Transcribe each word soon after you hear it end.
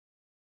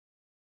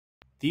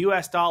The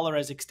US dollar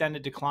has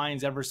extended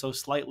declines ever so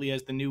slightly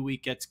as the new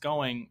week gets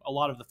going. A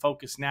lot of the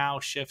focus now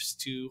shifts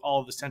to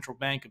all of the central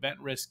bank event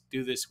risk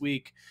due this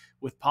week,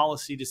 with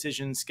policy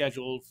decisions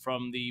scheduled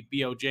from the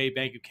BOJ,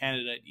 Bank of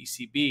Canada, and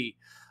ECB.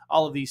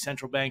 All of these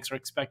central banks are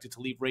expected to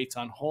leave rates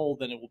on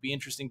hold, and it will be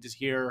interesting to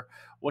hear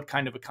what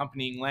kind of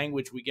accompanying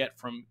language we get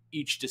from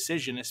each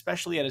decision,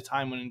 especially at a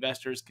time when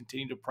investors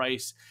continue to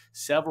price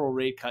several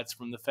rate cuts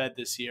from the Fed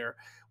this year.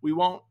 We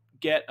won't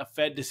get a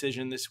Fed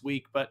decision this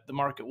week, but the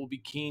market will be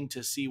keen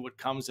to see what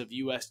comes of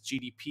US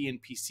GDP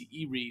and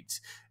PCE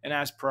reads. And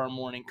as per our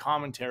morning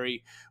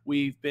commentary,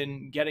 we've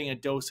been getting a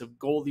dose of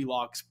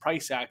Goldilocks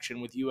price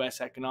action with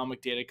US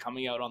economic data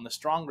coming out on the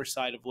stronger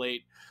side of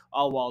late,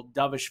 all while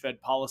dovish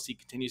Fed policy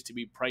continues to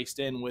be priced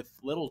in with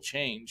little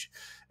change.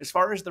 As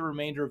far as the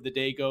remainder of the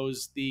day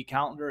goes, the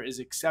calendar is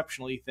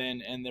exceptionally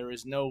thin and there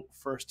is no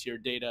first-tier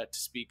data to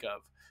speak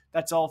of.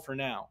 That's all for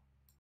now.